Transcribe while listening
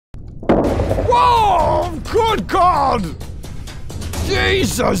Whoa! Good God!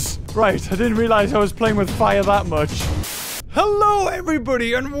 Jesus! Right, I didn't realize I was playing with fire that much. Hello,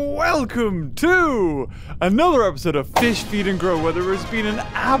 everybody, and welcome to another episode of Fish, Feed, and Grow, where there has been an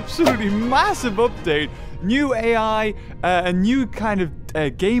absolutely massive update. New AI, a new kind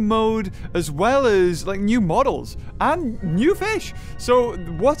of game mode, as well as like new models and new fish. So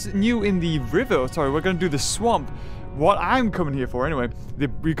what's new in the river? Sorry, we're going to do the swamp. What I'm coming here for, anyway,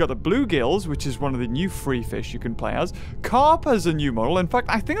 we've got the bluegills, which is one of the new free fish you can play as. Carp has a new model. In fact,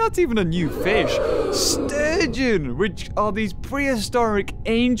 I think that's even a new fish. Sturgeon, which are these prehistoric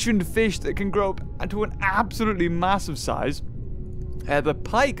ancient fish that can grow up to an absolutely massive size. The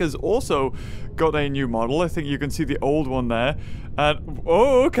pike has also got a new model. I think you can see the old one there. And,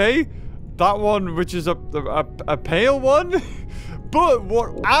 oh, okay. That one, which is a pale one. But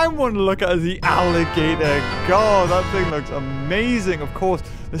what I want to look at is the alligator. God, that thing looks amazing. Of course,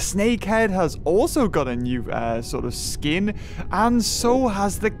 the snakehead has also got a new sort of skin. And so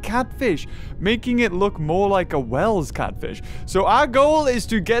has the catfish, making it look more like a Wells catfish. So our goal is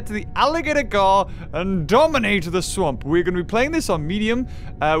to get to the alligator gar and dominate the swamp. We're going to be playing this on medium.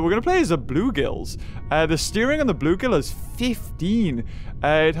 We're going to play as the bluegills. The steering on the bluegill is 15.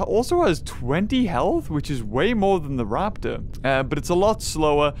 It also has 20 health, which is way more than the raptor. But it's a lot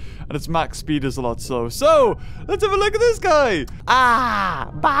slower, and its max speed is a lot slower. So, let's have a look at this guy. Ah,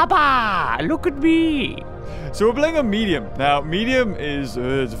 Baba, look at me. So we're playing on medium. Now, medium is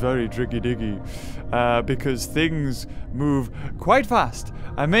it's very tricky-diggy, because things move quite fast.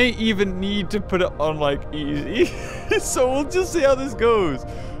 I may even need to put it on, like, easy. So we'll just see how this goes.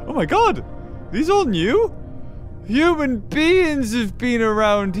 Oh my god, these all new? Human beings have been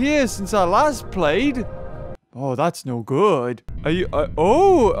around here since I last played. Oh, that's no good. Are you...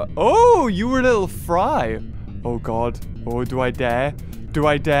 oh, you were a little fry. Oh, God. Oh, do I dare? Do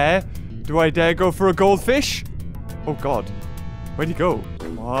I dare? Do I dare go for a goldfish? Oh, God. Where'd he go?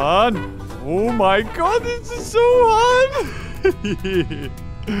 Come on. Oh, my God. This is so hard.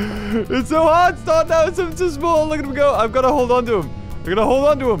 It's so hard. Start now. It's so small. Look at him go. I've got to hold on to him. I've got to hold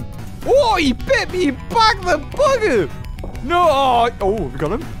on to him. Oh, he bit me back, the bugger! No, oh, we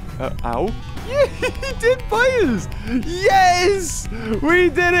got him. Ow. Yeah, he did bite us. Yes! We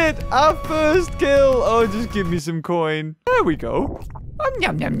did it! Our first kill. Oh, just give me some coin. There we go.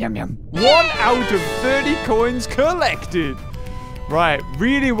 Yum, yum, yum, yum. 1 out of 30 coins collected. Right,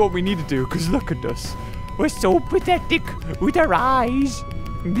 really what we need to do, because look at us. We're so pathetic with our eyes.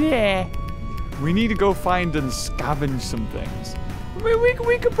 Yeah. We need to go find and scavenge some things. I mean,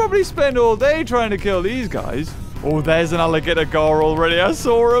 we could probably spend all day trying to kill these guys. Oh, there's an alligator gar already. I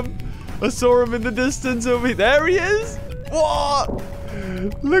saw him. I saw him in the distance over here. There he is. What?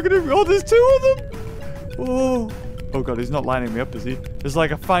 Look at him. Oh, there's 2 of them. Oh. Oh, God, he's not lining me up, is he? It's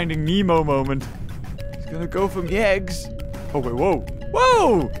like a Finding Nemo moment. He's going to go for the eggs. Oh, wait, whoa.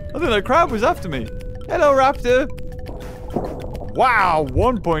 Whoa. I think that crab was after me. Hello, raptor. Wow,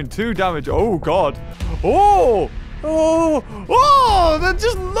 1.2 damage. Oh, God. Oh. Oh, oh, they're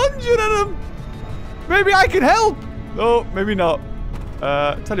just lunging at him. Maybe I can help. Oh, maybe not.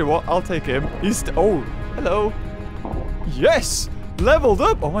 Tell you what, I'll take him. He's, oh, hello. Yes, leveled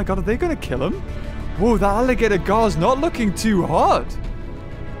up. Oh my God, are they going to kill him? Whoa, that alligator gar's not looking too hard.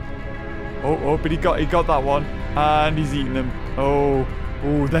 Oh, but he got that one. And he's eating him. Oh,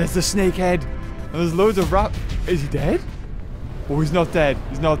 there's the snakehead. And there's loads of Is he dead? Oh, he's not dead.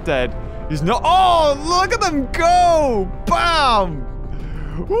 He's not dead. He's not. Oh, look at them go! Bam!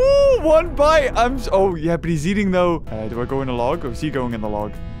 Ooh, 1 bite. Oh, yeah, but he's eating though. Do I go in the log, or is he going in the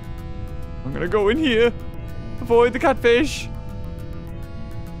log? I'm gonna go in here. Avoid the catfish.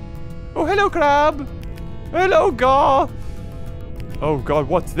 Oh, hello, crab. Hello, gar. Oh God,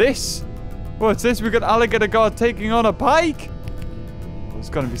 what's this? What's this? We got alligator gar taking on a pike. There's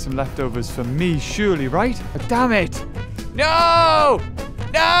gonna be some leftovers for me, surely, right? Oh, damn it! No!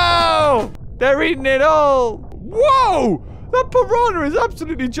 No! They're eating it all! Whoa! That piranha is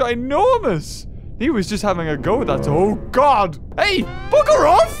absolutely ginormous! He was just having a go at that. Oh, God! Hey! Bugger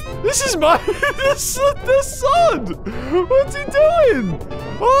off! This is my... the sun! What's he doing?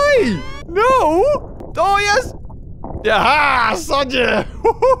 Oi! No! Oh, yes! Yeah, sod ya!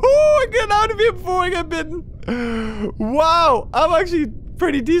 Get out of here before I get bitten! Wow! I'm actually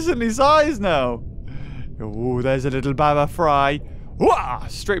pretty decently sized now. Oh, there's a little baba fry. Whoa,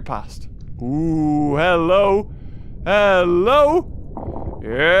 straight past. Ooh, hello. Hello.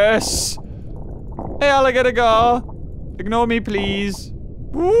 Yes. Hey, alligator gar. Ignore me, please.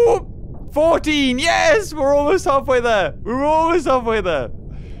 Ooh, 14. Yes, we're almost halfway there. We're almost halfway there.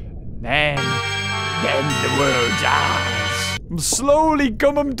 Then the world dies. I'm slowly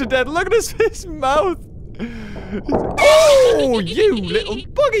gum him to death. Look at his mouth. Oh, you little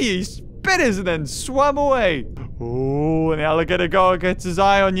buggy. He spit his and then swam away. Oh, and the alligator guard gets his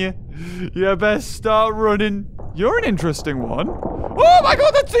eye on you. You best start running. You're an interesting one. Oh my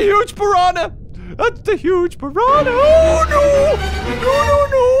god, that's the huge piranha. That's the huge piranha. Oh no. No, no,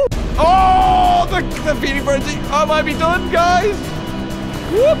 no. Oh, the feeding frenzy. I might be done, guys.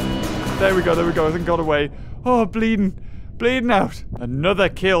 Whoop. There we go, there we go. I think got away. Oh, bleeding. Bleeding out. Another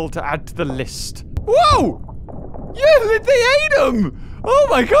kill to add to the list. Whoa! Yeah, they ate him! Oh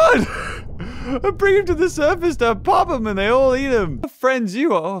my god! I bring him to the surface to pop him and they all eat him. Friends,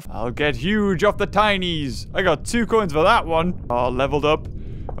 you are. I'll get huge off the tinies. I got 2 coins for that one. Oh, leveled up.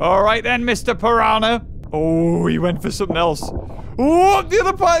 Alright then, Mr. Piranha. Oh, he went for something else. Oh, the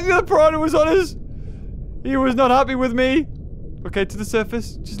other piranha was on us. He was not happy with me. Okay, to the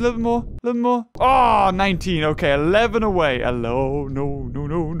surface. Just a little bit more. A little more. Oh, 19. Okay, 11 away. Hello. No, no,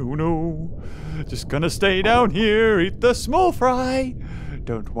 no, no, no. Just gonna stay down here. Eat the small fry.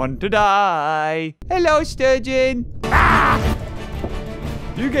 Don't want to die. Hello, sturgeon. Ah!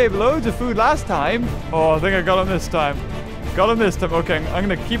 You gave loads of food last time. Oh, I think I got him this time. Got him this time. Okay, I'm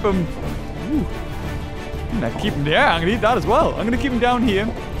gonna keep him. Ooh. I'm gonna keep him there. I'm gonna eat that as well. I'm gonna keep him down here.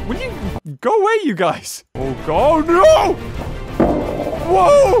 Will you go away, you guys? Oh, God, no!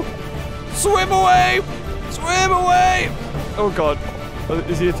 Whoa! Swim away! Swim away! Oh god.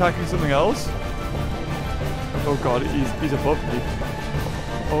 Is he attacking something else? Oh god, he's above me.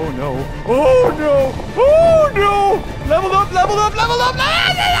 Oh no. Oh no! Oh no! Leveled up, leveled up, leveled up!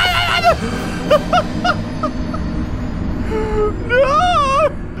 No!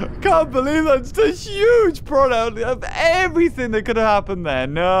 I can't believe that's a huge piranha of everything that could have happened there.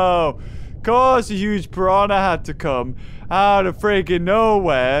 No. Of course a huge piranha had to come out of freaking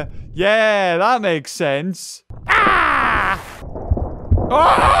nowhere. Yeah, that makes sense. Ah!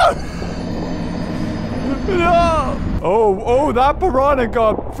 Ah! No! Oh, that piranha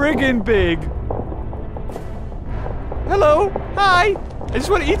got friggin' big. Hello. Hi. I just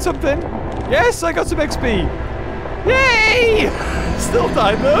want to eat something. Yes, I got some XP. Yay! Still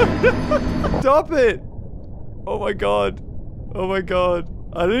died though. Stop it. Oh my god. Oh my god.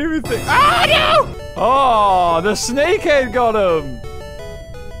 I didn't even think. Ah, no! Oh, the snakehead got him.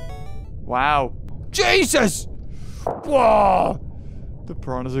 Wow. Jesus! Whoa! The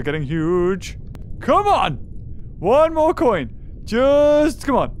piranhas are getting huge. Come on! 1 more coin. Just,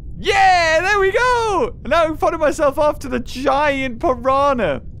 come on. Yeah, there we go! And now I'm putting myself off to the giant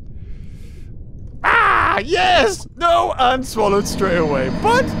piranha. Ah, yes! No, and swallowed straight away.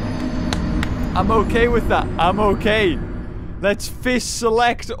 But I'm okay with that. I'm okay. Let's fish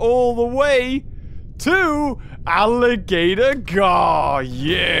select all the way to alligator gar.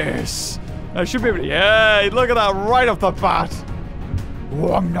 Yes. I should be able to. Yeah, look at that right off the bat.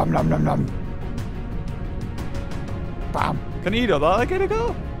 Nom nom nom nom nom. Bam. Can I eat all alligator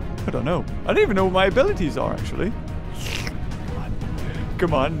gar? I don't know. I don't even know what my abilities are actually. Come on.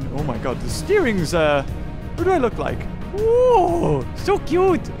 Come on. Oh my god. The steering's what do I look like? Whoa, so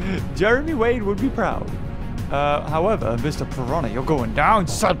cute. Jeremy Wade would be proud. However, Mr. Piranha, you're going down,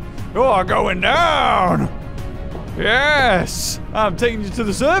 son. You're going down. Yes. I'm taking you to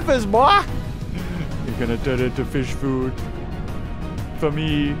the surface, boy. You're gonna turn into fish food. For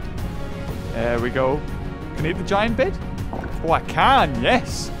me. There we go. Can I eat the giant bit? Oh, I can.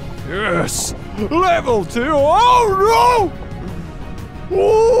 Yes. Yes. Level 2. Oh, no.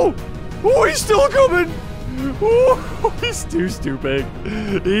 Oh, oh, he's still coming. Oh, he's too big.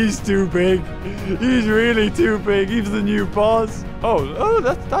 He's too big. He's really too big. He's the new boss. Oh,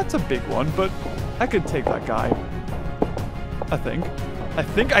 that's a big one, but I could take that guy. I think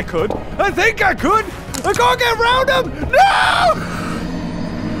I could. I think I could. I can't get around him. No!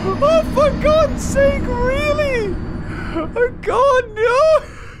 Oh, for God's sake, really? Oh, God,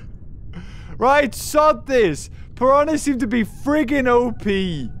 no. Right, sod this. Piranhas seem to be friggin' OP.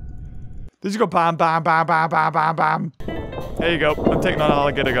 Just go bam, bam, bam, bam, bam, bam, bam. There you go. I'm taking on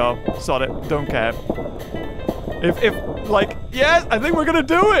alligator gar. Sod it. Don't care. If, like, yes, I think we're gonna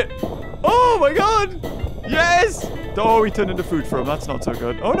do it. Oh my god. Yes. Oh, he turned into food for him. That's not so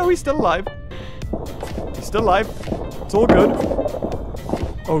good. Oh no, he's still alive. He's still alive. It's all good.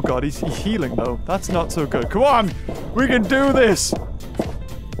 Oh god, he's healing though. That's not so good. Come on. We can do this.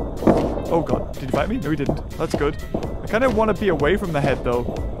 Oh god. Did he bite me? No, he didn't. That's good. I kind of want to be away from the head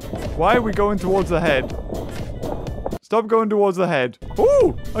though. Why are we going towards the head? Stop going towards the head.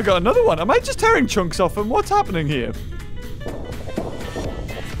 Ooh, I got another one. Am I just tearing chunks off him? What's happening here?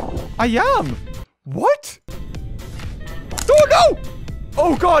 I am. What? Oh, no!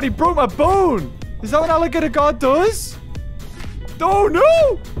 Oh, God, he broke my bone. Is that what alligator gar does? Oh,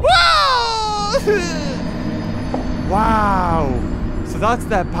 no! Wow. So that's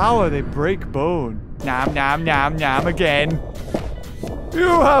their power. They break bone. Nom, nom, nom, nom again.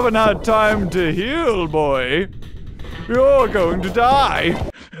 You haven't had time to heal, boy. You're going to die.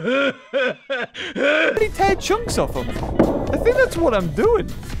 Really tear chunks off them. I think that's what I'm doing.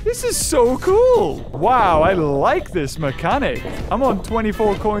 This is so cool. Wow, I like this mechanic. I'm on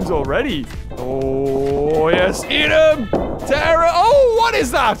 24 coins already. Oh, yes. Eat him. Terror. Oh, what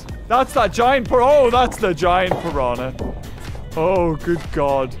is that? That's that giant Oh, that's the giant piranha. Oh, good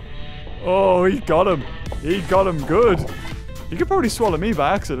God. Oh, he got him. He got him good. He could probably swallow me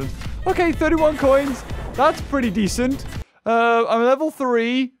by accident. Okay, 31 coins. That's pretty decent. I'm level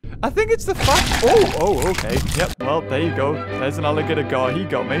 3. I think it's the fact. Oh, okay. Yep. Well, there you go. There's an alligator gar. He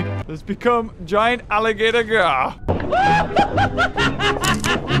got me. Let's become giant alligator gar.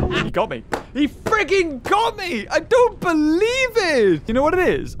 He got me. He freaking got me. I don't believe it. You know what it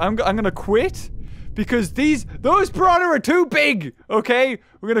is? I'm gonna quit because those piranha are too big. Okay,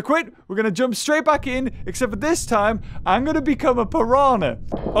 we're gonna quit. We're gonna jump straight back in. Except for this time, I'm gonna become a piranha.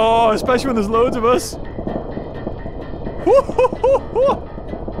 Oh, especially when there's loads of us.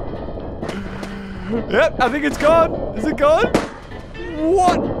 Yep, I think it's gone. Is it gone?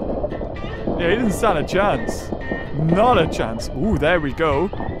 What? Yeah, he didn't stand a chance. Not a chance. Ooh, there we go.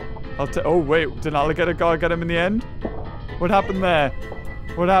 Oh, wait. Did an alligator gar get him in the end? What happened there?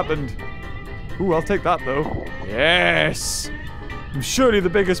 What happened? Ooh, I'll take that, though. Yes. I'm surely the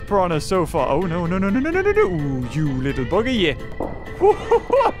biggest piranha so far. Oh, no. Ooh, you little bugger, yeah.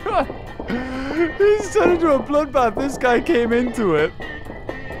 He's turned into a bloodbath. This guy came into it.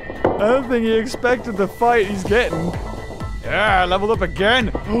 I don't think he expected the fight he's getting. Yeah, leveled up again.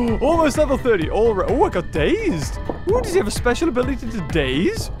 Almost level 30. Oh, I got dazed. Ooh, does he have a special ability to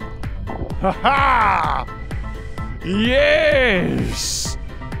daze? Ha-ha! Yes!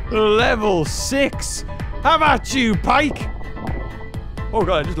 Level 6. How about you, Pike? Oh,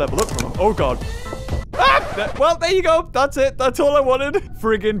 God, I just leveled up from him. Oh, God. Ah! Well, there you go. That's it. That's all I wanted.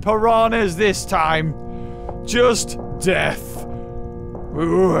 Friggin' piranhas this time. Just death.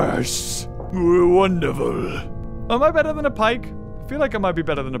 Yes. Wonderful. Am I better than a pike? I feel like I might be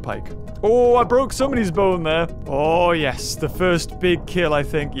better than a pike. Oh, I broke somebody's bone there. Oh, yes. The first big kill, I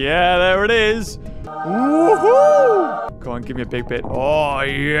think. Yeah, there it is. Woohoo! Go on, give me a big bit. Oh,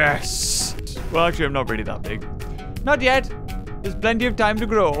 yes. Well, actually, I'm not really that big. Not yet. There's plenty of time to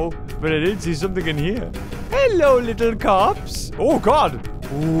grow. But I did see something in here. Hello, little cops. Oh, God.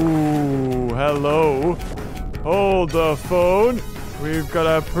 Ooh, hello. Hold the phone. We've got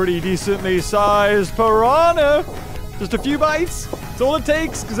a pretty decently sized piranha. Just a few bites. That's all it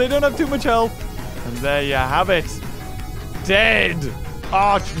takes because they don't have too much health. And there you have it. Dead.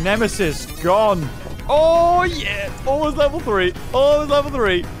 Arch nemesis gone. Oh, yeah. Almost level 3. Almost level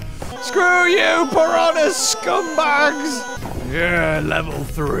 3. Screw you, piranha scumbags. Yeah, level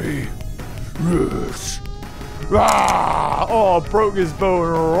 3. Yes. Ah! Oh, broke his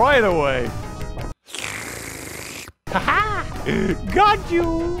bone right away. Haha! Got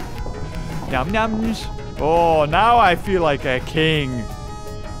you! Yum yums. Oh, now I feel like a king.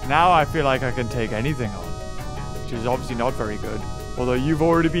 Now I feel like I can take anything on. Which is obviously not very good. Although you've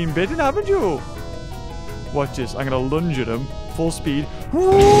already been bitten, haven't you? Watch this. I'm gonna lunge at him. Full speed.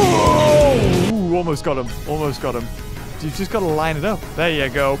 Ooh, almost got him. Almost got him. You've just gotta line it up. There you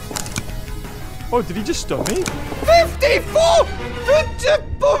go. Oh, did he just stun me? 54!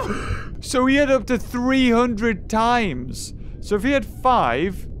 So he had up to 300 times. So if he had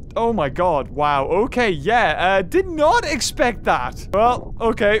 5... Oh my God. Wow. Okay, yeah. Did not expect that. Well,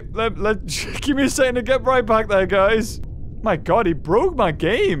 okay. Give me a second to get right back there, guys. My God, he broke my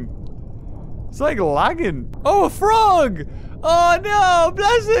game. It's like lagging. Oh, a frog! Oh no,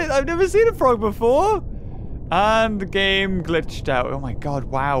 bless it. I've never seen a frog before. And the game glitched out. Oh my God,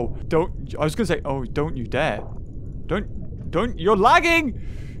 wow. I was gonna say, oh, don't you dare. You're lagging!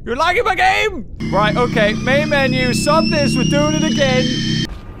 You're lagging my game! Right, okay, main menu, stop this, we're doing it again.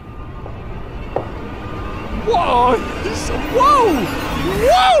 Whoa! Whoa!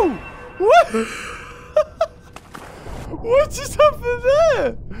 Whoa! What? What just happened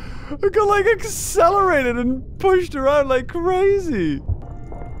there? I got like accelerated and pushed around like crazy.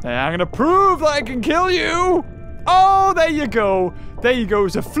 Hey, I'm gonna prove that I can kill you! Oh, there you go. There you go,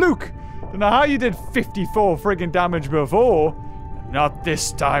 it's a fluke. Don't know how you did 54 friggin' damage before. Not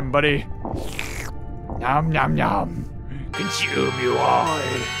this time, buddy. Nom nom nom. Consume you all.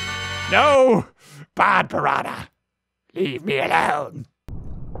 No! Bad piranha. Leave me alone.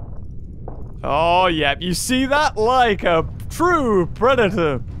 Oh, yeah, you see that? Like a true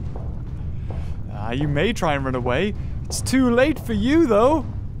predator. You may try and run away. It's too late for you, though.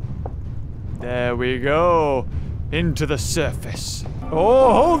 There we go. Into the surface.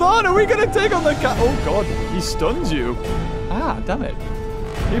 Oh, hold on. Are we going to take on the cat? Oh, God. He stuns you. Ah, damn it.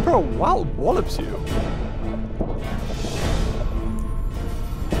 He probably wallops you.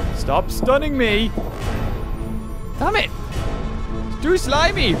 Stop stunning me. Damn it. It's too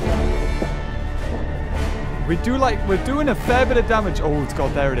slimy. We're doing a fair bit of damage. Oh, it's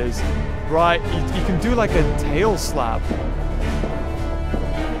God, there it is. Right, you can do like a tail slap.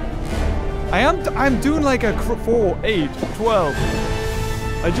 I'm doing like a 4, 8, 12.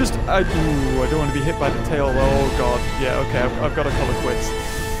 I don't want to be hit by the tail. Oh God, yeah, okay, I've got to call it quits.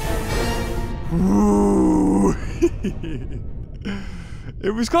 Ooh.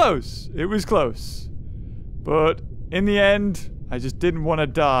 It was close. It was close. But in the end, I just didn't want to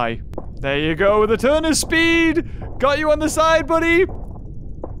die. There you go with a turn of speed. Got you on the side, buddy.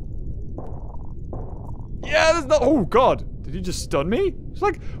 Yeah, there's no. Oh God. Did he just stun me? It's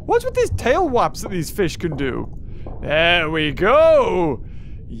like, what's with these tail whaps that these fish can do? There we go!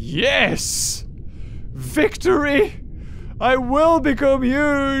 Yes! Victory! I will become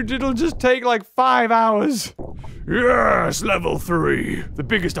huge! It'll just take like 5 hours. Yes, level 3. The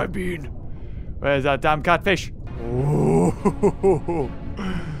biggest I've been. Where's that damn catfish? Oh,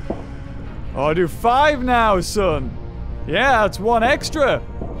 I'll do 5 now, son. Yeah, that's 1 extra.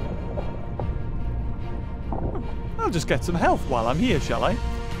 I'll just get some health while I'm here, shall I?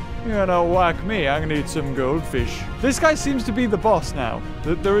 You know, whack me. I'm gonna eat some goldfish. This guy seems to be the boss now.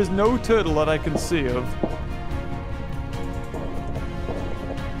 There is no turtle that I can see of.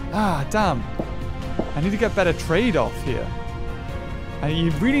 Ah, damn. I need to get better trade-off here. And you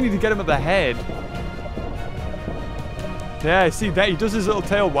really need to get him at the head. Yeah, see that? He does his little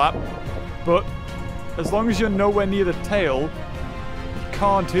tail whap. But as long as you're nowhere near the tail, he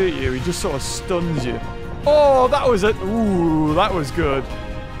can't hurt you. He just sort of stuns you. Oh, that was it. Ooh, that was good.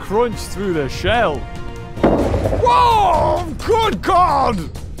 Crunch through the shell. Whoa! Good God!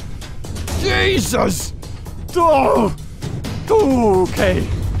 Jesus! Oh! Okay.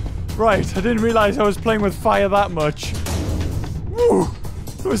 Right, I didn't realize I was playing with fire that much. Ooh!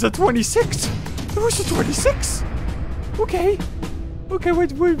 It was a 26! It was a 26! Okay. Okay, we're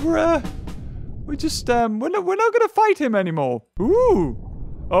not gonna fight him anymore. Ooh!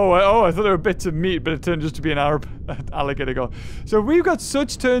 Oh, I thought they were bits of meat, but it turned just to be an alligator go. So if we've got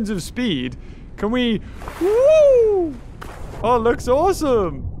such turns of speed, can we... Woo! Oh, it looks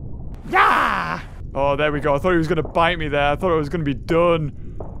awesome. Yeah! Oh, there we go. I thought he was going to bite me there. I thought it was going to be done.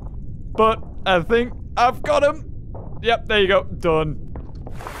 But I think I've got him. Yep, there you go. Done.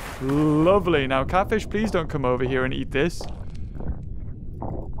 Lovely. Now, catfish, please don't come over here and eat this.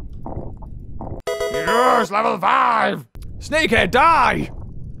 Yes, level 5! Snakehead, die!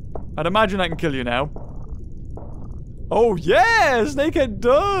 I'd imagine I can kill you now. Oh, yeah! Snakehead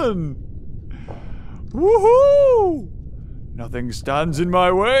done! Woohoo! Nothing stands in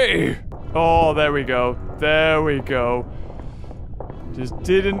my way. Oh, there we go. There we go. Just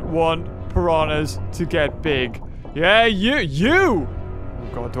didn't want piranhas to get big. Yeah, you! Oh,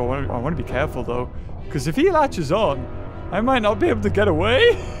 God, I want to be careful, though. Because if he latches on, I might not be able to get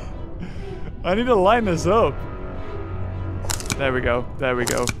away. I need to line this up. There we go. There we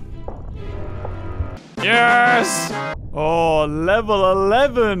go. Yes! Oh, level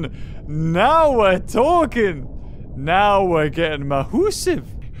 11. Now we're talking. Now we're getting mahoosive.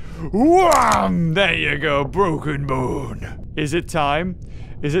 Wham! There you go, broken bone. Is it time?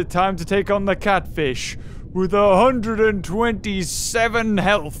 Is it time to take on the catfish with 127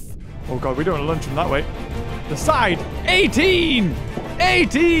 health? Oh God, we don't want to lunge from that way. The side, 18!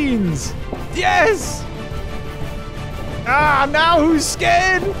 18s! Yes! Ah, now who's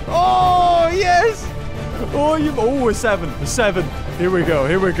scared? Oh, yes! Oh, we're 7. We're 7. Here we go.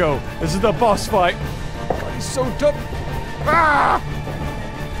 Here we go. This is the boss fight. God, he's so tough. Ah!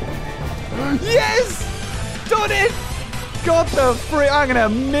 Yes! Done it! Got the frick. I'm gonna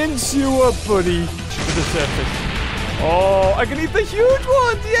mince you up, buddy. To the surface. Oh, I can eat the huge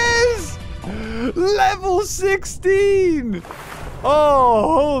ones. Yes! Level 16.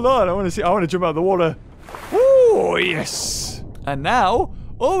 Oh, hold on. I want to see. I want to jump out of the water. Oh, yes. And now,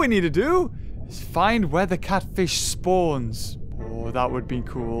 all we need to do is find where the catfish spawns. Oh, that would be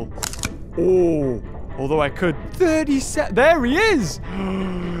cool. Oh, although I could 37. There he is.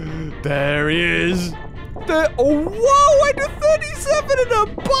 There he is. There. Oh, whoa! I do 37 in a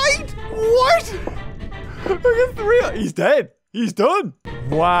bite. What? I got 3. He's dead. He's done.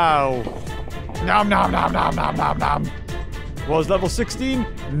 Wow. Nom nom nom nom nom nom nom. Was level 16.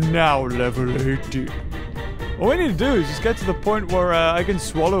 Now level 18. All we need to do is just get to the point where I can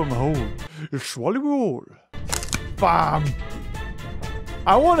swallow him whole. Swallow him whole. Bam.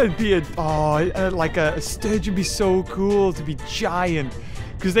 I want to be like a sturgeon. Be so cool to be giant,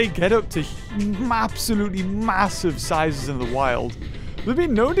 because they get up to absolutely massive sizes in the wild. They've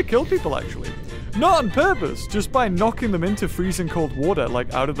been known to kill people, actually. Not on purpose, just by knocking them into freezing cold water,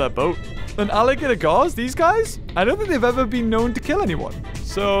 like out of their boat. And alligator gars, these guys, I don't think they've ever been known to kill anyone.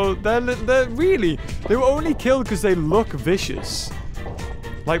 So they were only killed because they look vicious.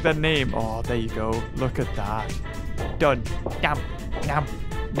 Like their name. Oh, there you go. Look at that. Done. Nam, nam,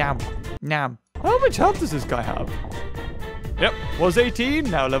 nam, nam. How much health does this guy have? Yep, was 18,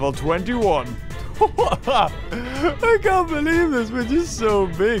 now level 21. I can't believe this, we're just so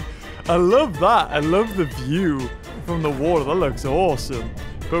big. I love that. I love the view from the water. That looks awesome.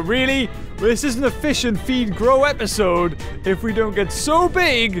 But really, this isn't a fish and feed grow episode if we don't get so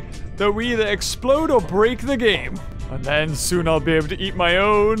big that we either explode or break the game. And then soon I'll be able to eat my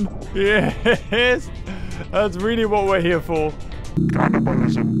own. Yes. That's really what we're here for.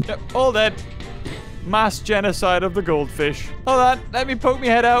 Cannibalism. Yep, all dead. Mass genocide of the goldfish. Hold on, let me poke my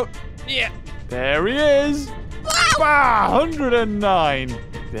head out. Yeah. There he is. Bah, 109.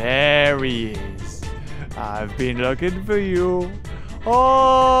 There he is. I've been looking for you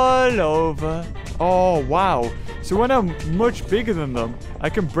all over. Oh, wow. So when I'm much bigger than them, I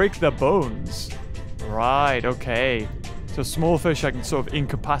can break their bones. Right, okay. So small fish I can sort of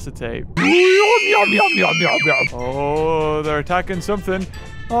incapacitate. Oh, they're attacking something.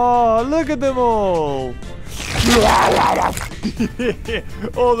 Oh, look at them all.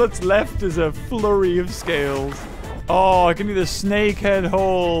 All that's left is a flurry of scales. Oh, I can eat the snakehead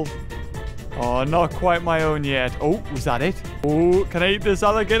whole. Oh, not quite my own yet. Oh, was that it? Oh, can I eat this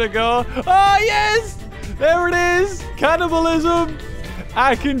alligator gar? Oh, yes! There it is! Cannibalism!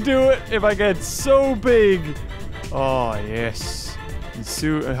 I can do it if I get so big. Oh, yes. And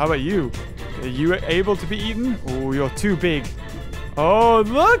so, how about you? Are you able to be eaten? Oh, you're too big. Oh,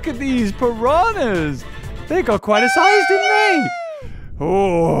 look at these piranhas. They got quite a size, didn't they?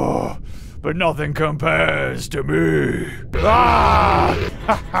 Oh, but nothing compares to me. Ah!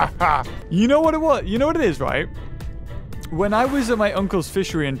 You know what it was? You know what it is, right? When I was at my uncle's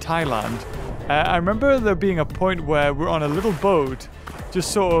fishery in Thailand, I remember there being a point where we're on a little boat,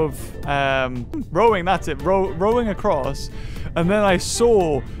 just sort of rowing, that's it, rowing across. And then I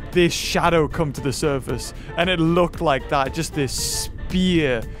saw this shadow come to the surface, and it looked like that, just this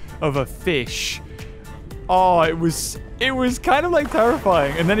spear of a fish. Oh, it was kind of like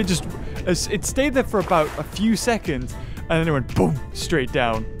terrifying. And then it stayed there for about a few seconds, and then it went boom, straight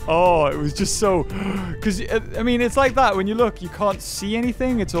down. Oh, it was just so, because, I mean, it's like that. When you look, you can't see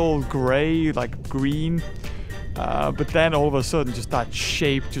anything. It's all gray, like green. But then all of a sudden, just that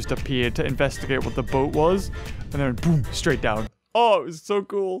shape just appeared to investigate what the boat was. And then boom, straight down. Oh, it was so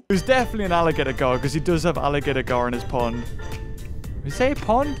cool. It was definitely an alligator gar, because he does have alligator gar in his pond. Did you say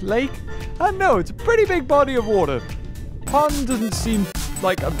pond? Lake? I don't know. It's a pretty big body of water. Pond doesn't seem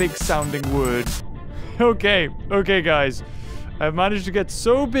like a big sounding word. Okay, guys. I've managed to get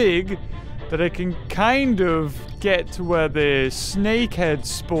so big that I can kind of get to where the snakehead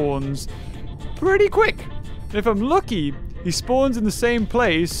spawns pretty quick. And if I'm lucky, he spawns in the same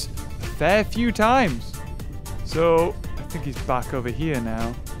place a fair few times. So, I think he's back over here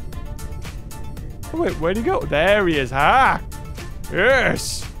now. Oh, wait, where'd he go? There he is. Ha!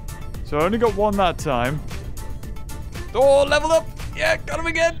 Yes! So I only got one that time. Oh, leveled up! Yeah, got him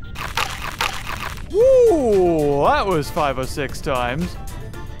again! Woo! That was 5 or 6 times.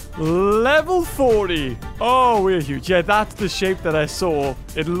 Level 40! Oh, we're huge. Yeah, that's the shape that I saw.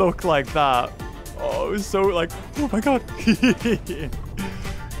 It looked like that. Oh, it was so like, oh my god.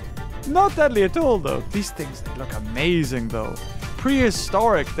 Not deadly at all, though. These things, they look amazing, though.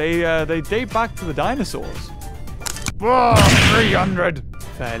 Prehistoric. They date back to the dinosaurs. Whoa, 300.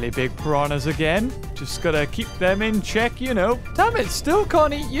 Fairly big piranhas again. Just gotta keep them in check, you know. Damn it, still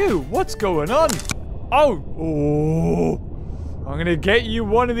can't eat you. What's going on? Oh, I'm gonna get you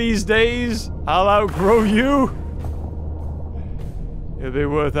one of these days. I'll outgrow you. It'll be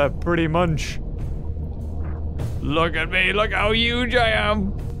worth a pretty munch. Look at me, look how huge I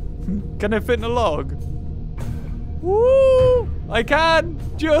am. Can I fit in a log? Woo! I can.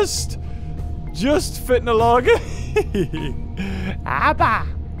 Just fit in a log. Abba!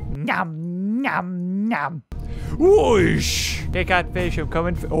 Nom, nom, nom. Whoosh! Okay, catfish, I'm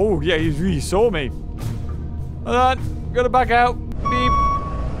coming. Oh, yeah, he saw me. Hold on, gotta back out. Beep.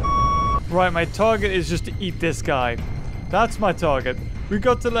 Right, my target is just to eat this guy. That's my target. We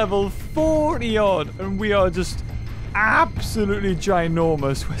got to level 40 odd, and we are just absolutely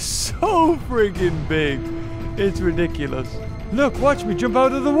ginormous. We're so friggin' big. It's ridiculous. Look, watch me jump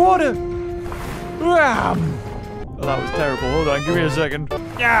out of the water. Wham! Oh, that was terrible. Hold on, give me a second.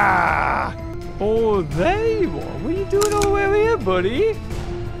 Yeah. Oh, there you are. What are you doing all the way over here, buddy?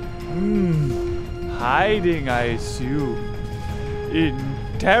 Hiding, I assume. In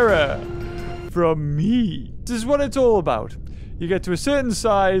terror from me. This is what it's all about. You get to a certain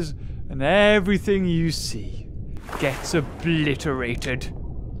size, and everything you see gets obliterated.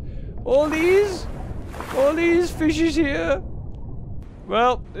 All these fishes here.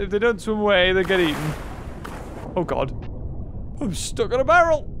 Well, if they don't swim away, they get eaten. Oh god. I'm stuck in a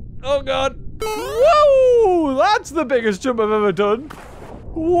barrel. Oh god. Whoa! That's the biggest jump I've ever done.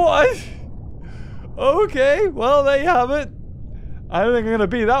 What? Okay, well, there you have it. I don't think I'm gonna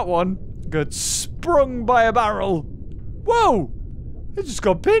beat that one. Got sprung by a barrel. Whoa! I just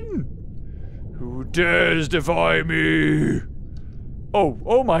got bitten. Who dares defy me?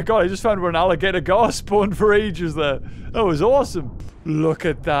 Oh my god, I just found where an alligator gar spawned for ages there. That was awesome. Look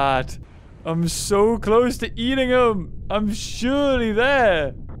at that. I'm so close to eating him. I'm surely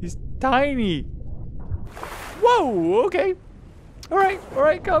there. He's tiny. Whoa, okay.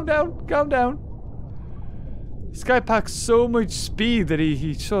 Alright, calm down. This guy packs so much speed that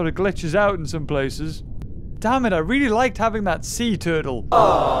he sort of glitches out in some places. Damn it, I really liked having that sea turtle.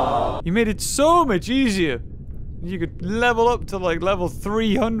 Aww. He made it so much easier. You could level up to like level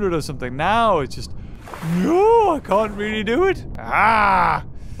 300 or something. Now it's just, no, I can't really do it. Ah!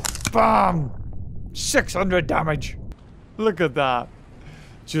 Bam! 600 damage. Look at that.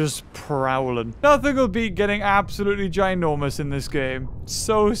 Just prowling. Nothing will beat getting absolutely ginormous in this game.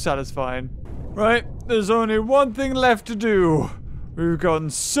 So satisfying. Right, there's only one thing left to do. We've gotten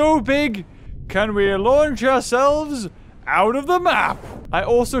so big, can we launch ourselves out of the map? I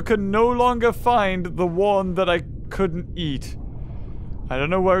also can no longer find the one that I couldn't eat. I don't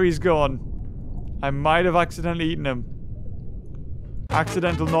know where he's gone. I might have accidentally eaten him.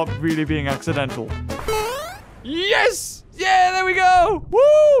 Accidental not really being accidental. Yes! Yeah, there we go!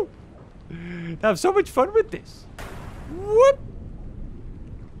 Woo! I have so much fun with this. Whoop!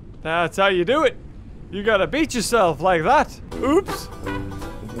 That's how you do it. You gotta beat yourself like that. Oops.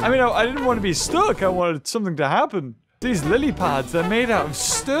 I mean, I didn't want to be stuck. I wanted something to happen. These lily pads, they're made out of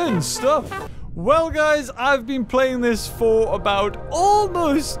stern stuff. Well, guys, I've been playing this for about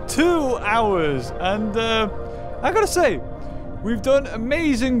almost 2 hours. And, I gotta say, we've done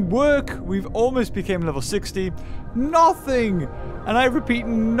amazing work. We've almost became level 60. Nothing, and I repeat,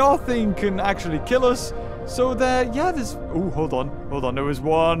 nothing can actually kill us. So there, yeah, there's... Oh, hold on. There was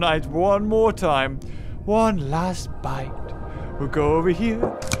one. I had one more time. One last bite. We'll go over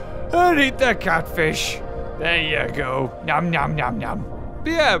here and eat the catfish. There you go. Nom, nom, nom, nom.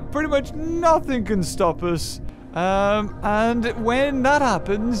 But yeah, pretty much nothing can stop us. And when that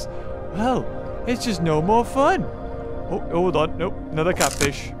happens, well, it's just no more fun. Oh, hold on. Nope, another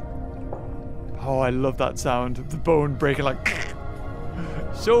catfish. Oh, I love that sound. The bone breaking like...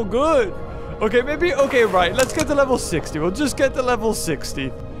 So good. Okay, maybe... Okay, right. Let's get to level 60. We'll just get to level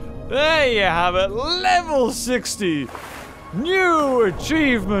 60. There you have it. Level 60. New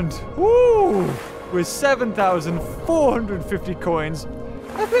achievement. Woo! With 7,450 coins.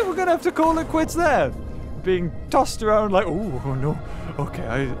 I think we're going to have to call it quits there. Being tossed around like... Oh, no. Okay,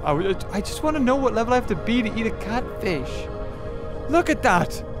 I just want to know what level I have to be to eat a catfish. Look at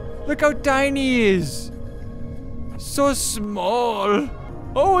that. Look how tiny he is. So small.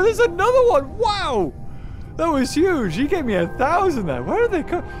 Oh, there's another one. Wow. That was huge. He gave me 1,000 there. Where did they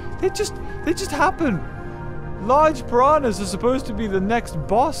come? They just happen. Large piranhas are supposed to be the next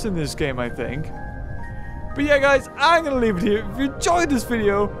boss in this game, I think. But yeah, guys, I'm going to leave it here. If you enjoyed this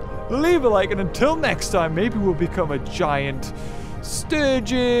video, leave a like. And until next time, maybe we'll become a giant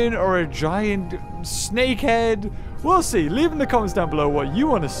sturgeon or a giant snakehead. We'll see. Leave in the comments down below what you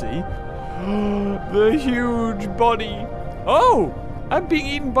want to see. The huge body. Oh, I'm being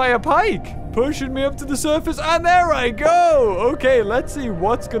eaten by a pike, pushing me up to the surface, and there I go. Okay, let's see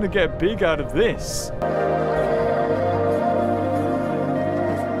what's gonna get big out of this.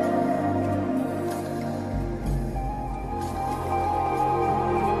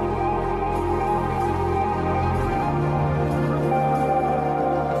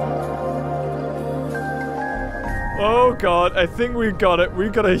 Oh god, I think we got it. We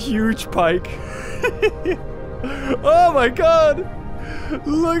got a huge pike. Oh my god!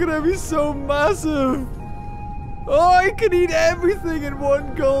 Look at him, he's so massive. Oh, I can eat everything in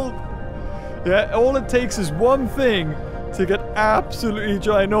one gulp. Yeah, all it takes is one thing to get absolutely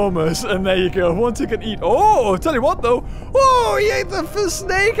ginormous, and there you go. Once it can eat... Oh, I'll tell you what though. Oh, he ate the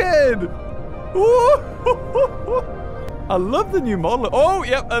snakehead. Oh, I love the new model. Oh,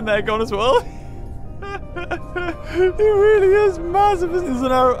 yep, and they're gone as well. He really is massive. There's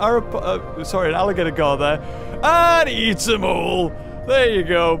an alligator gar there. and eats them all. There you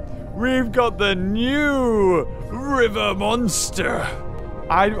go. We've got the new river monster.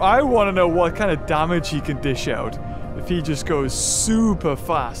 I want to know what kind of damage he can dish out if he just goes super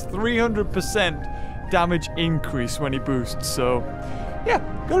fast. 300% damage increase when he boosts. So, yeah,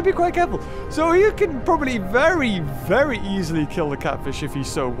 gotta be quite careful. So you can probably very, very easily kill the catfish if he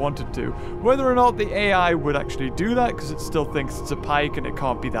so wanted to. Whether or not the AI would actually do that, because it still thinks it's a pike and it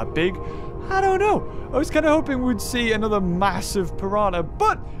can't be that big, I don't know. I was kind of hoping we'd see another massive piranha.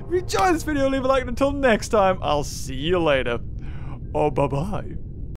 But if you enjoyed this video, leave a like, and until next time, I'll see you later. Oh, bye-bye.